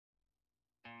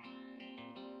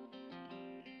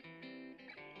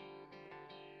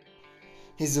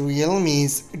His real name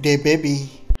is Dababy.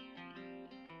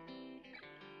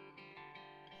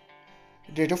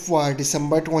 Date of birth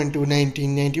December 22,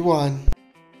 1991.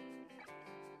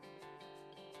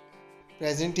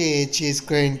 Present age, he is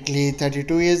currently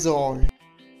 32 years old.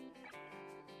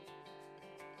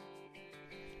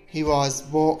 He was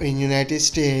born in United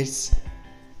States.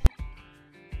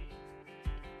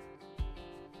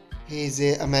 He is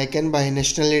an American by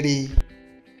nationality.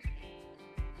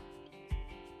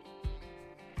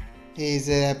 He is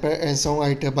a rapper and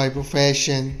songwriter by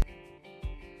profession.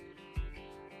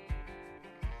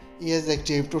 He is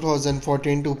active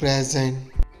 2014 to present.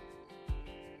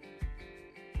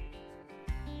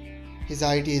 His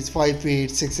height is 5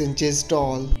 feet 6 inches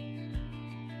tall.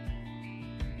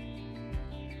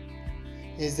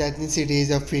 His ethnicity is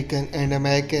African and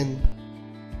American.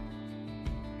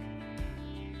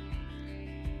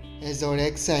 His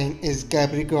zodiac sign is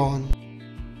Capricorn.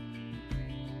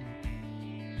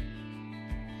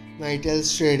 Marital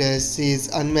status, he is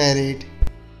unmarried.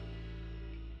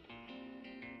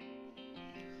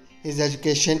 His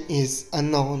education is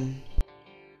unknown.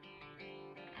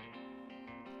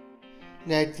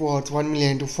 Net worth $1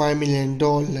 million to $5 million.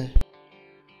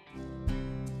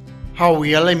 Her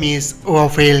real name is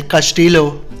Rafael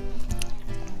Castillo.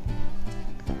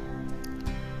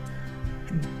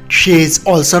 She is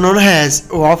also known as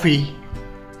Rafi.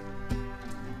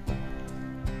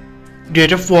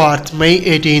 Date of birth May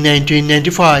 18,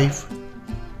 1995.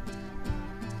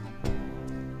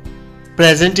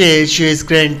 Present age, she is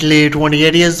currently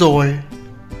 28 years old.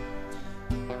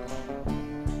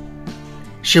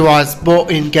 She was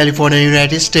born in California,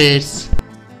 United States.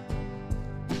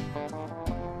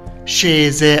 She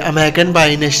is an American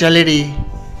by nationality.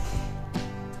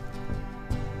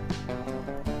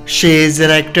 She is an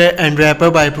actor and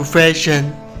rapper by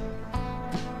profession.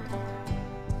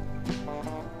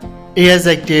 He is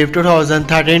active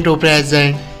 2013 to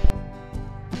present.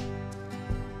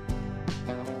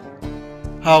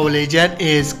 Her religion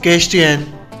is Christian.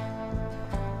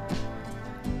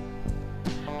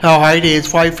 Her height is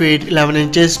 5 feet 11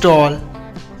 inches tall.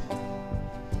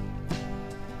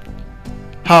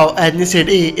 Her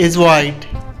ethnicity is white.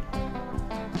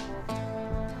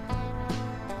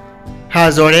 Her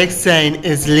zodiac sign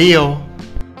is Leo.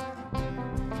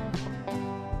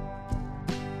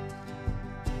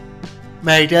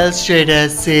 Marital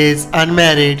status is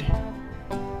unmarried.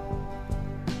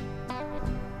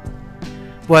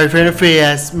 Boyfriend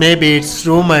affairs, maybe it's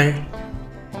rumor.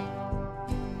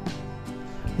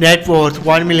 Net worth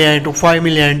 $1 million to $5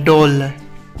 million.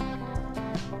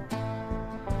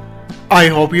 I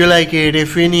hope you like it.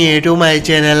 If you're new to my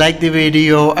channel, like the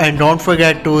video and don't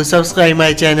forget to subscribe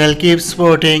my channel. Keep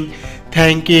supporting.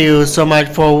 Thank you so much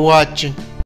for watching.